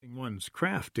one's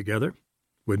craft together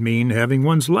would mean having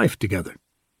one's life together.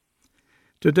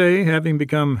 Today, having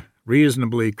become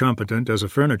reasonably competent as a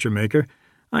furniture maker,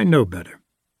 I know better.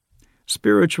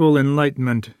 Spiritual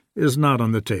enlightenment is not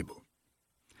on the table.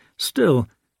 Still,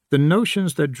 the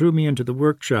notions that drew me into the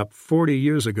workshop 40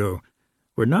 years ago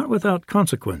were not without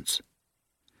consequence.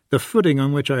 The footing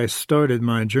on which I started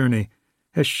my journey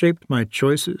has shaped my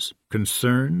choices,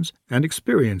 concerns, and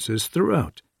experiences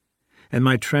throughout, and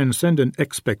my transcendent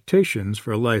expectations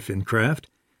for a life in craft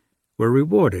were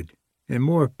rewarded in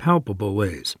more palpable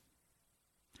ways.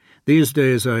 These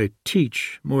days I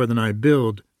teach more than I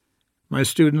build. My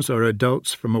students are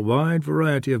adults from a wide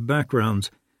variety of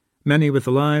backgrounds, many with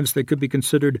lives that could be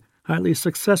considered highly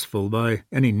successful by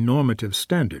any normative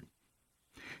standard.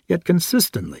 Yet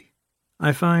consistently,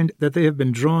 I find that they have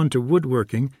been drawn to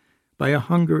woodworking by a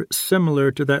hunger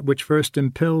similar to that which first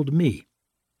impelled me.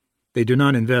 They do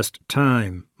not invest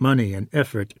time, money, and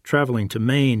effort traveling to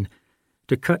Maine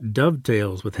to cut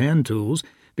dovetails with hand tools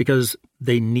because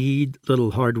they need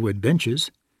little hardwood benches,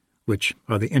 which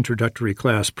are the introductory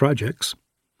class projects.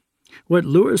 What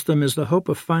lures them is the hope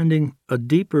of finding a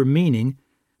deeper meaning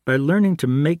by learning to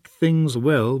make things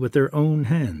well with their own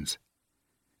hands.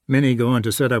 Many go on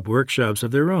to set up workshops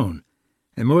of their own,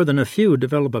 and more than a few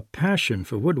develop a passion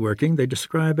for woodworking they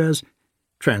describe as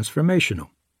transformational.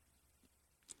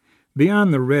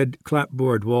 Beyond the red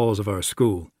clapboard walls of our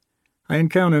school, I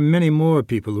encounter many more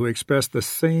people who express the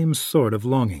same sort of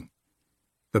longing.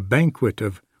 The banquet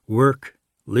of work,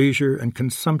 leisure, and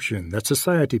consumption that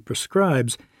society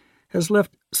prescribes has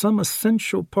left some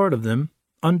essential part of them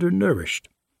undernourished.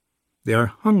 They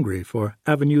are hungry for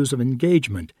avenues of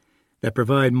engagement that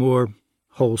provide more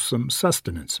wholesome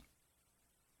sustenance.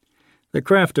 The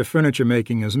craft of furniture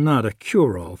making is not a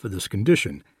cure-all for this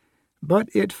condition, but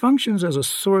it functions as a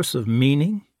source of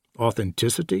meaning,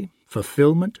 authenticity,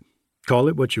 fulfillment, call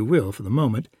it what you will for the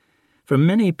moment, for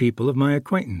many people of my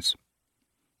acquaintance.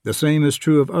 The same is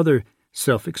true of other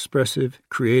self-expressive,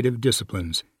 creative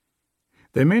disciplines.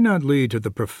 They may not lead to the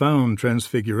profound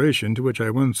transfiguration to which I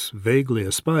once vaguely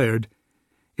aspired,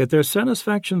 yet their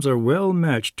satisfactions are well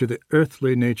matched to the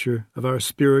earthly nature of our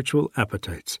spiritual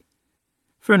appetites.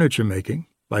 Furniture making,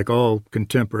 like all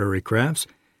contemporary crafts,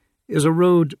 is a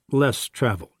road less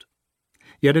traveled.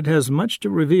 Yet it has much to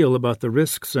reveal about the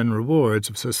risks and rewards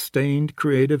of sustained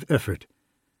creative effort,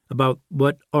 about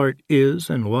what art is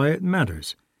and why it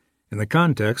matters, in the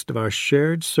context of our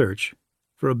shared search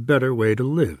for a better way to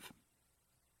live.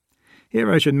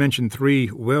 Here I should mention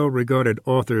 3 well-regarded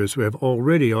authors who have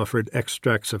already offered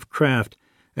extracts of craft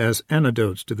as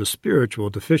antidotes to the spiritual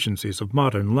deficiencies of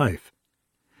modern life.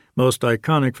 Most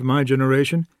iconic for my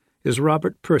generation is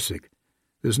Robert Pirsig,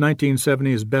 whose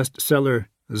 1970s bestseller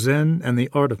Zen and the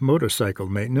Art of Motorcycle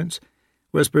Maintenance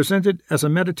was presented as a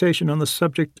meditation on the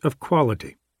subject of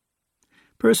quality.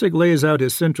 Pirsig lays out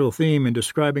his central theme in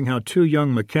describing how 2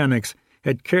 young mechanics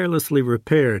had carelessly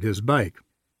repaired his bike.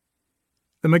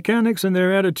 The mechanics in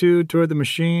their attitude toward the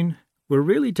machine were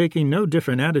really taking no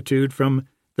different attitude from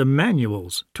the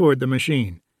manuals toward the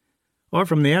machine, or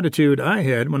from the attitude I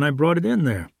had when I brought it in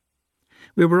there.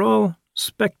 We were all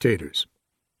spectators,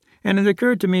 and it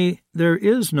occurred to me there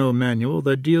is no manual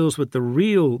that deals with the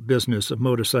real business of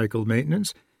motorcycle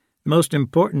maintenance, the most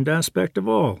important aspect of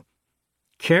all.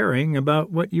 Caring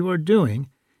about what you are doing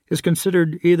is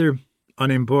considered either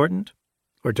unimportant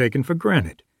or taken for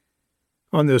granted.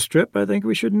 On this trip, I think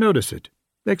we should notice it,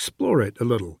 explore it a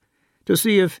little, to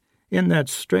see if, in that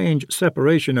strange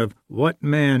separation of what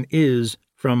man is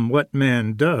from what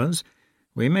man does,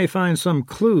 we may find some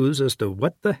clues as to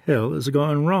what the hell has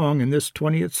gone wrong in this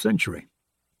 20th century.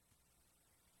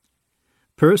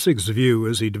 Pirsig's view,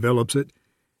 as he develops it,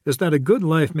 is that a good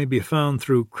life may be found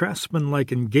through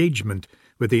craftsman-like engagement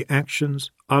with the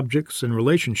actions, objects, and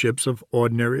relationships of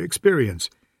ordinary experience,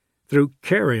 through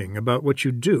caring about what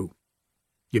you do.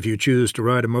 If you choose to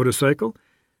ride a motorcycle,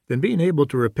 then being able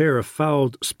to repair a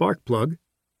fouled spark plug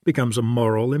becomes a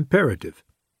moral imperative.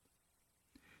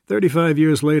 35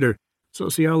 years later,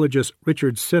 sociologist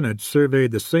Richard Sennett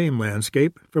surveyed the same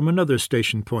landscape from another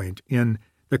station point in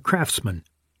The Craftsman,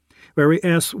 where he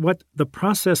asks what the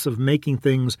process of making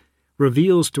things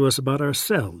reveals to us about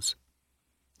ourselves.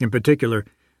 In particular,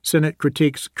 Sennett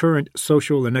critiques current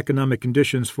social and economic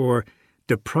conditions for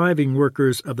depriving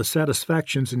workers of the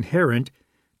satisfactions inherent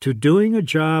to doing a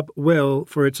job well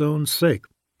for its own sake,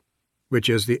 which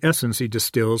is the essence he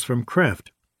distills from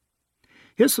craft.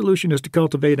 His solution is to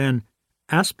cultivate an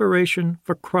aspiration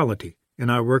for quality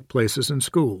in our workplaces and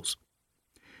schools.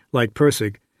 Like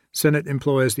Pirsig, Sennett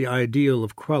employs the ideal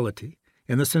of quality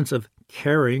in the sense of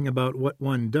caring about what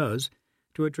one does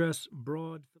to address broad